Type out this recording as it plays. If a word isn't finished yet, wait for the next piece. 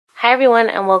Hi everyone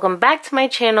and welcome back to my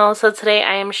channel. So today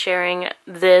I am sharing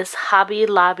this Hobby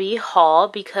Lobby haul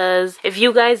because if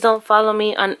you guys don't follow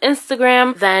me on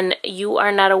Instagram then you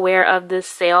are not aware of this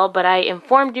sale, but I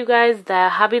informed you guys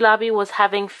that Hobby Lobby was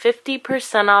having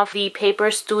 50% off the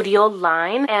Paper Studio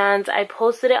line, and I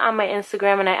posted it on my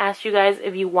Instagram and I asked you guys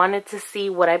if you wanted to see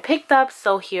what I picked up.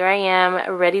 So here I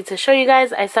am ready to show you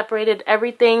guys. I separated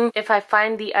everything. If I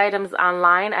find the items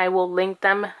online I will link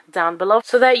them down below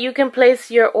so that you can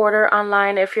place your order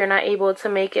online if you're not able to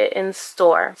make it in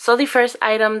store. So the first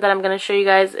item that I'm going to show you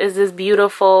guys is this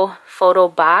beautiful photo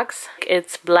box.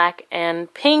 It's black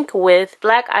and pink with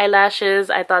black eyelashes.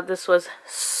 I thought this was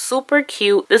super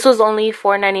cute. This was only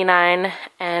 $4.99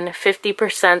 and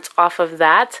 50% off of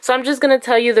that. So I'm just going to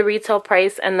tell you the retail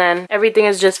price and then everything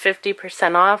is just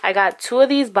 50% off. I got two of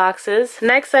these boxes.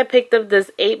 Next I picked up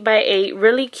this 8x8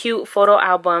 really cute photo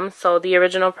album. So the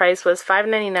original price was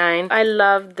 $5.99. I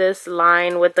love this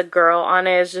line with the girl on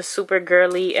it. It's just super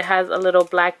girly. It has a little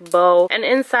black bow and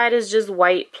inside is just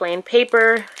white plain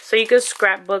paper so you could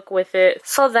scrapbook with it.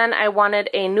 So then I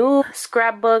wanted a new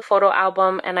scrapbook photo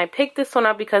album and I picked this one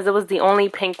up because it was the only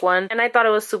pink one and I thought it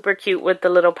was super cute with the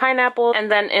little pineapple. And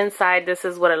then inside this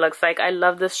is what it looks like. I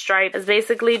love the stripe. It's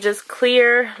basically just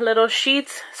clear little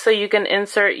sheets so you can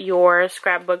insert your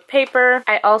scrapbook paper.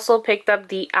 I also picked up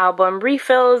the album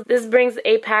refills. This brings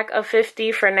a pack of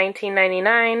 50 for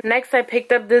 $19.99. Next I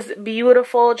picked up this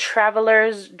beautiful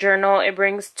traveler's journal. It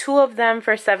brings two of them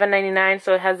for $7.99.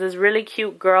 So it has this really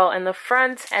cute girl in the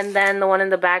front and then the one in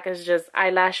the back is just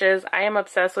eyelashes. I am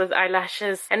obsessed with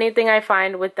eyelashes. Anything I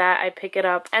find with that I pick it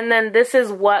up. And then this is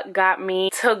what got me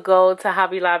to go to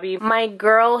Hobby Lobby. My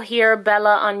girl here,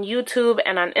 Bella, on YouTube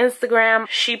and on Instagram,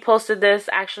 she posted this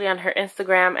actually on her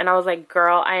Instagram and I was like,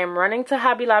 girl, I am running to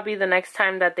Hobby Lobby the next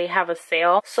time that they have a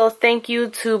sale. So thank you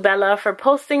to Bella for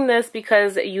posting this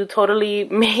because you totally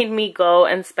made me go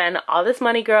and spend all this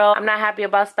money, girl. I'm not happy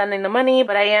about spending the money,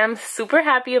 but I am super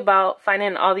happy about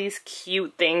finding all these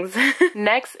cute things.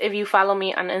 Next, if you follow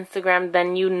me on Instagram,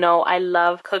 then you know I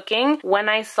love cooking. When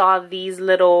I saw these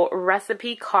little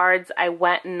recipe cards, I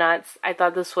went nuts. I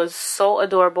thought this was so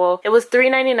adorable. It was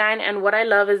 $3.99 and what I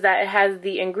love is that it has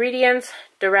the ingredients,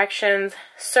 directions,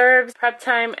 serves, prep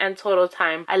time, and total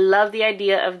time. I love the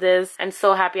idea of this. I'm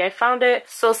so happy I found it.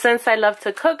 So since I love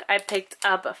to cook, I picked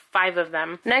up 5 of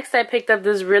them. Next, I picked up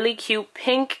this really cute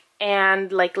pink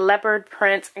and like leopard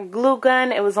print glue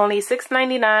gun. It was only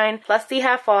 $6.99 plus the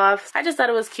half off. I just thought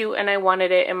it was cute and I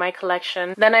wanted it in my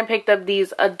collection. Then I picked up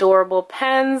these adorable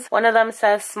pens. One of them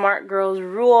says Smart Girls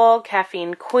Rule,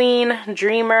 Caffeine Queen,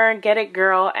 Dreamer, Get It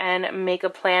Girl, and Make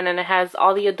a Plan, and it has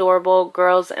all the adorable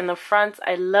girls in the front.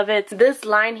 I love it. This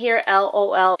line here,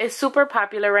 LOL, is super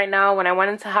popular right now. When I went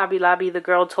into Hobby Lobby, the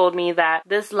girl told me that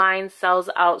this line sells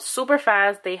out super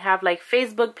fast. They have like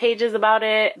Facebook pages about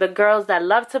it. The girls that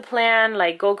love to plan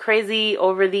like go crazy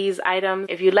over these items.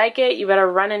 If you like it, you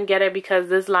better run and get it because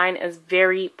this line is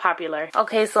very popular.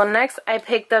 Okay, so next I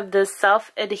picked up this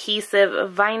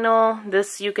self-adhesive vinyl.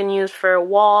 This you can use for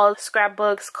walls,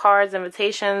 scrapbooks, cards,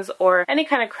 invitations, or any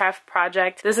kind of craft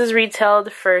project. This is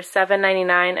retailed for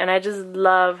 $7.99 and I just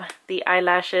love the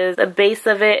eyelashes. The base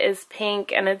of it is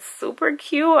pink and it's super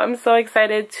cute. I'm so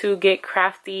excited to get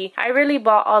crafty. I really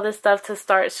bought all this stuff to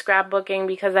start scrapbooking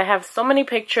because I have so many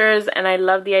pictures and I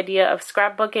love the idea of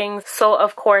scrapbooking. So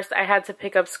of course I had to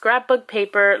pick up scrapbook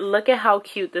paper. Look at how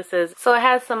cute this is. So it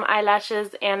has some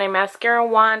eyelashes and a mascara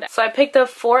wand. So I picked up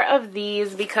 4 of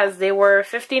these because they were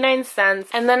 59 cents.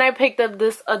 And then I picked up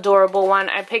this adorable one.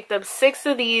 I picked up 6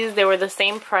 of these. They were the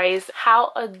same price.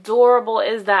 How adorable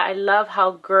is that? I love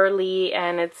how girly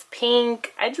and it's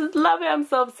pink. I just love it. I'm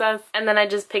so obsessed. And then I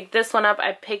just picked this one up.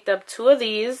 I picked up 2 of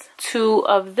these, 2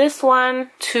 of this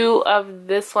one, 2 of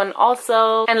this one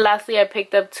also, and lastly I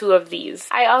picked up 2 of these.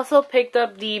 I also picked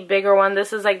up the bigger one.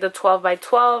 This is like the 12 by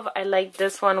 12. I like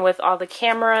this one with all the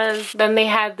cameras. Then they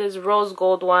had this rose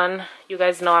gold one. You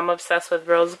guys know I'm obsessed with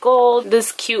rose gold.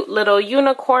 This cute little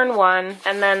unicorn one,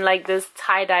 and then like this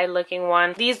tie-dye looking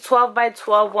one. These 12 by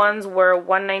 12 ones were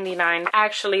 $1.99.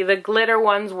 Actually, the glitter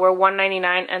ones were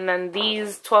 $1.99, and then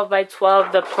these 12 by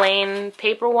 12, the plain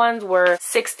paper ones, were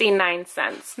 69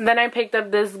 cents. Then I picked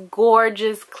up this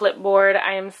gorgeous clipboard.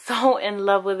 I am so in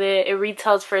love with it. It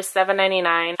retails for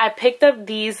 $7.99. I picked up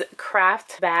these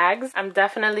craft bags. I'm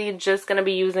definitely just gonna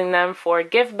be using them for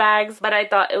gift bags, but I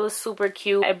thought it was super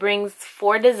cute. It brings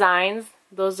 4 designs.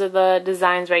 Those are the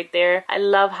designs right there. I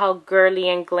love how girly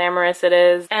and glamorous it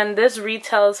is. And this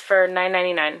retails for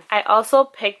 $9.99. I also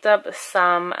picked up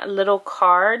some little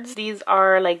cards. These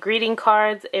are like greeting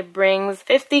cards. It brings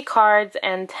 50 cards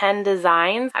and 10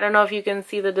 designs. I don't know if you can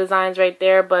see the designs right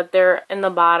there, but they're in the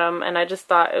bottom, and I just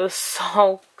thought it was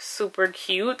so super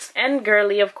cute and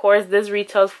girly. Of course, this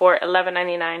retails for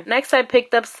 $11.99. Next, I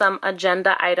picked up some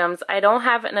agenda items. I don't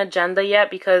have an agenda yet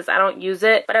because I don't use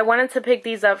it, but I wanted to pick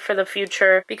these up for the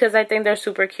future because I think they're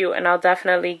super cute and I'll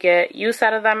definitely get use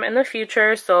out of them in the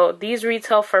future. So these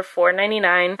retail for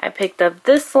 $4.99. I picked up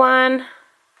this one,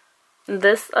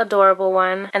 this adorable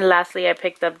one, and lastly I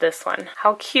picked up this one.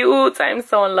 How cute! I'm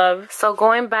so in love. So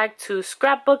going back to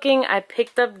scrapbooking, I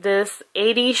picked up this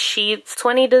 80 sheets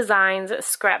 20 designs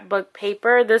scrapbook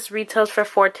paper. This retails for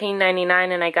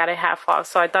 $14.99 and I got it half off,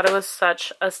 so I thought it was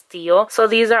such a steal. So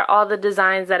these are all the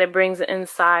designs that it brings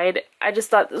inside. I just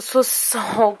thought this was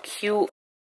so cute.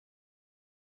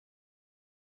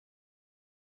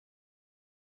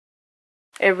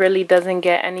 It really doesn't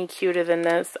get any cuter than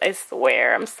this, I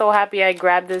swear. I'm so happy I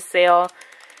grabbed this sale.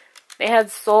 They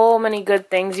had so many good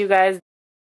things, you guys.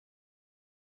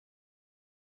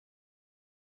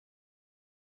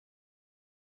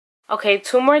 Okay,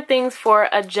 two more things for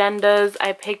agendas.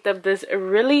 I picked up this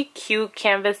really cute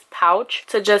canvas pouch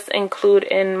to just include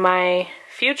in my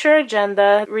future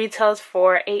agenda. Retails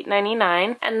for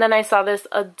 $8.99. And then I saw this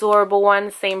adorable one,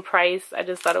 same price. I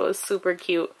just thought it was super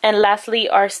cute. And lastly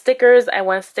are stickers. I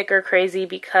went sticker crazy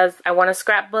because I want a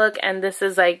scrapbook, and this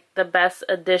is like the best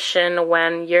addition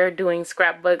when you're doing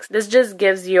scrapbooks. This just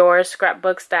gives your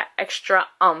scrapbooks that extra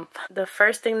oomph. The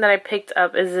first thing that I picked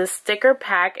up is this sticker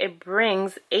pack. It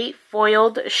brings 8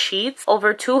 foiled sheets,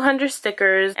 over 200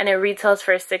 stickers, and it retails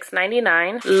for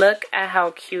 $6.99. Look at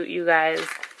how cute, you guys.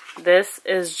 This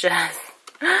is just,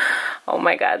 oh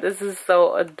my god, this is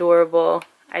so adorable.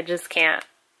 I just can't.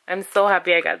 I'm so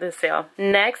happy I got this sale.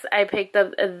 Next, I picked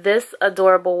up this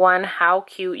adorable one. How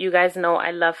cute. You guys know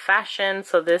I love fashion,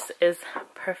 so this is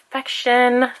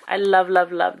perfection. I love,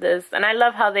 love, love this. And I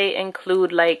love how they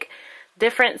include like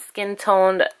different skin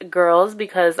toned girls,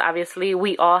 because obviously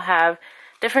we all have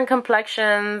different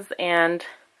complexions and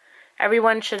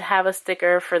everyone should have a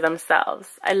sticker for themselves.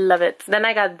 I love it. Then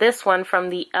I got this one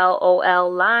from the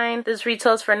LOL line. This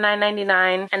retails for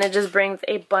 $9.99 and it just brings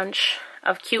a bunch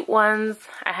of cute ones.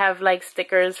 I have like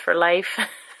stickers for life.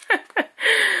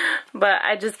 But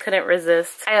I just couldn't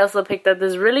resist. I also picked up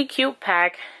this really cute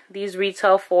pack. These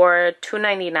retail for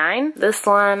 $2.99. This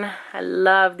one, I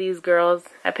love these girls.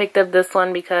 I picked up this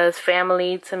one because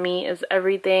family to me is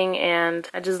everything and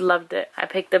I just loved it. I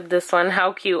picked up this one.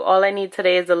 How cute. All I need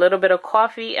today is a little bit of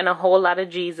coffee and a whole lot of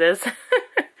Jesus.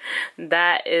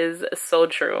 That is so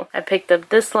true. I picked up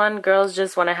this one. Girls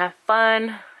just want to have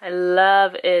fun. I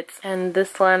love it. And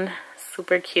this one,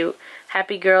 super cute.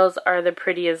 Happy girls are the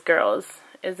prettiest girls.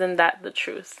 Isn't that the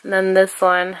truth? And then this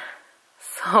one,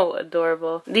 so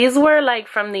adorable. These were like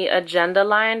from the agenda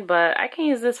line, but I can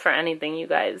use this for anything, you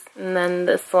guys. And then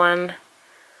this one,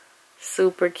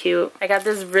 super cute. I got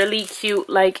this really cute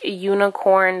like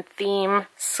unicorn theme,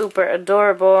 super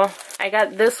adorable. I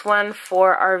got this one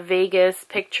for our Vegas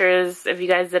pictures. If you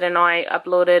guys didn't know, I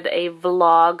uploaded a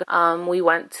vlog. We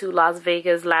went to Las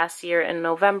Vegas last year in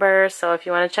November, so if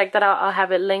you want to check that out, I'll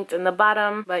have it linked in the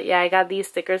bottom. But yeah, I got these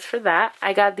stickers for that.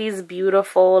 I got these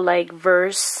beautiful like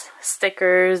verse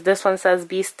stickers. This one says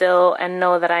be still and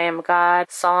know that I am God,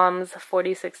 Psalms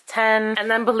 46:10. And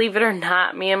then believe it or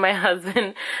not, me and my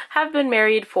husband have been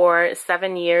married for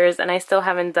 7 years and I still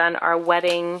haven't done our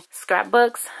wedding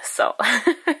scrapbooks, so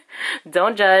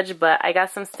don't judge, but I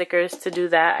got some stickers to do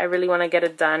that. I really want to get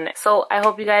it done. So I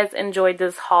hope you guys enjoyed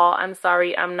this haul. I'm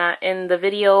sorry I'm not in the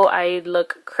video. I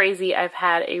look crazy. I've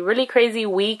had a really crazy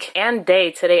week and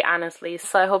day today, honestly.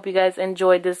 So I hope you guys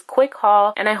enjoyed this quick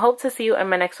haul and I hope to see you in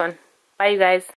my next one. Bye, you guys.